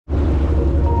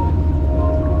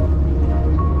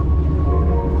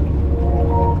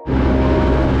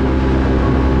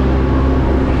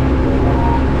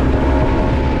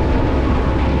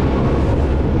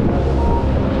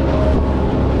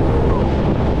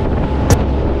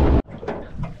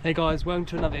Hey guys, welcome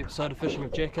to another episode of Fishing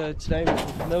with Jacko. Today we're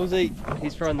with Millsy.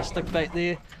 He's throwing the stick bait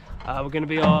there. We're going to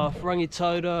be off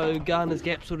Rangitoto, Garner's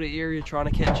Gap sort of area, trying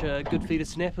to catch a good feeder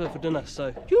snapper for dinner.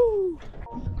 So, yoo!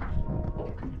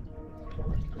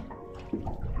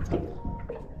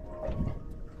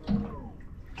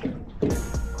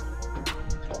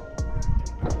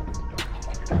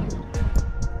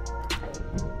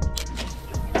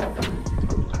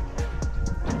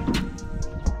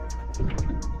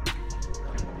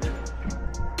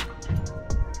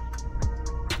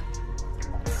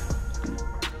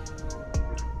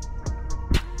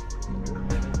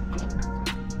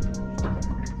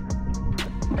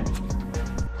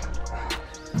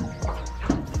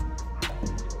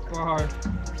 Whoa.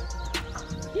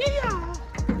 Yeah!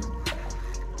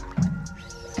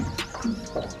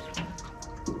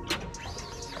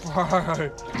 Whoa.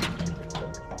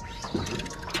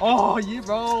 Oh, you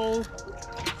roll! It's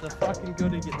a fucking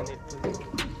goodie, get the net, please.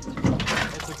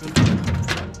 That's a good one.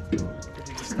 Did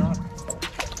you start?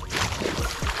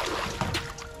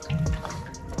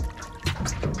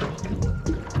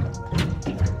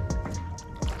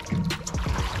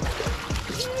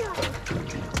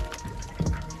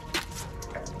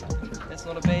 That's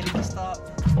not a baddie to start.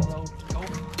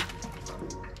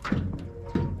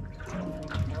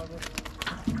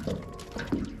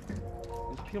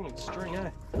 It's peeling string,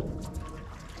 eh?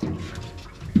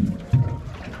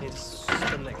 Let's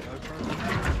spin that GoPro.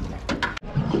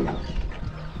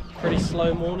 Pretty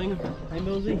slow morning, hey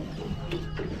Millsy?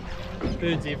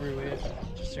 Birds everywhere,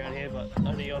 just around here, but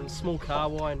only on small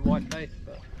carwai and whitebait.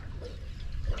 But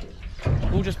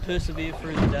we'll just persevere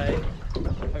through the day.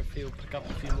 Hopefully we'll pick up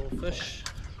a few more fish,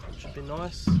 which would be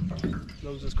nice.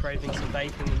 Mills is craving some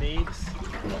bacon and eggs,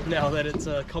 now that it's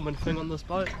a common thing on this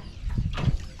boat.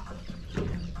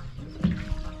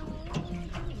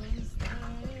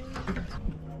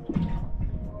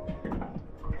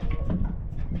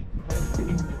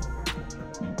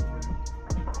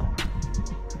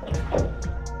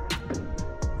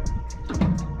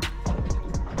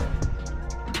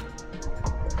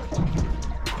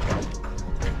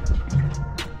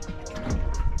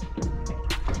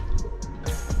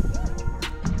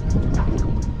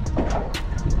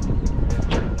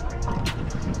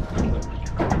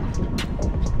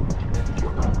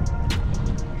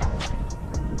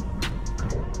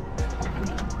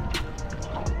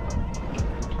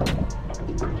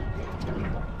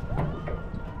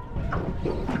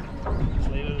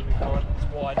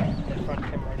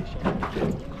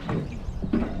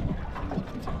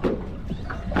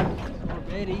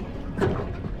 Ready.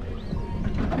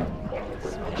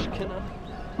 Smash killer.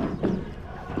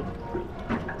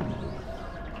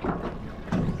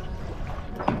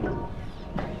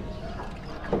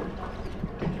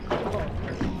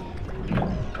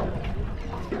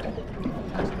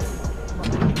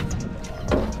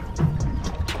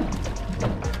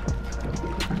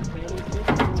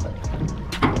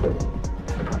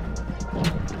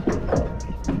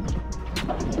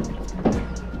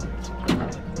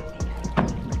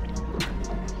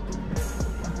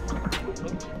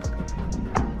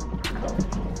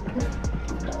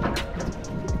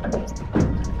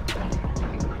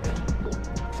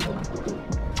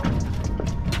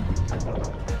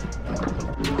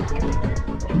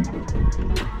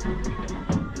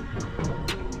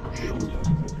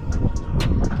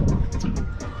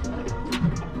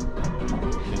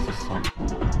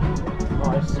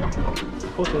 Nice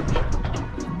footage.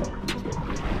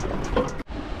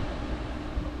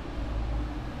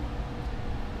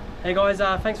 Hey guys,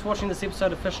 thanks for watching this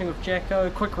episode of Fishing with Jacko.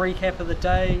 Quick recap of the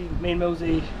day. Me and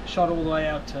Millsy shot all the way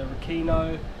out to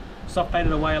Rakino,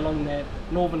 soft-baited away along that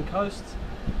northern coast.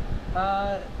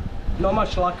 Not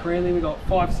much luck really. We got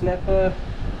 5 snapper.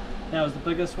 That was the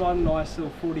biggest one, nice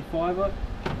little 45er.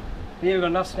 Yeah, we got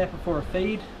enough snapper for a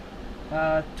feed.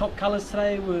 Top colours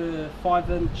today were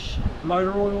 5-inch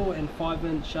motor oil and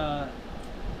 5-inch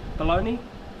bologna,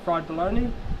 fried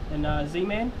bologna, and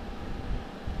Z-Man.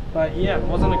 But yeah, it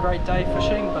wasn't a great day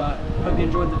fishing, but hope you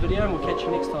enjoyed the video and we'll catch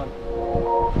you next time.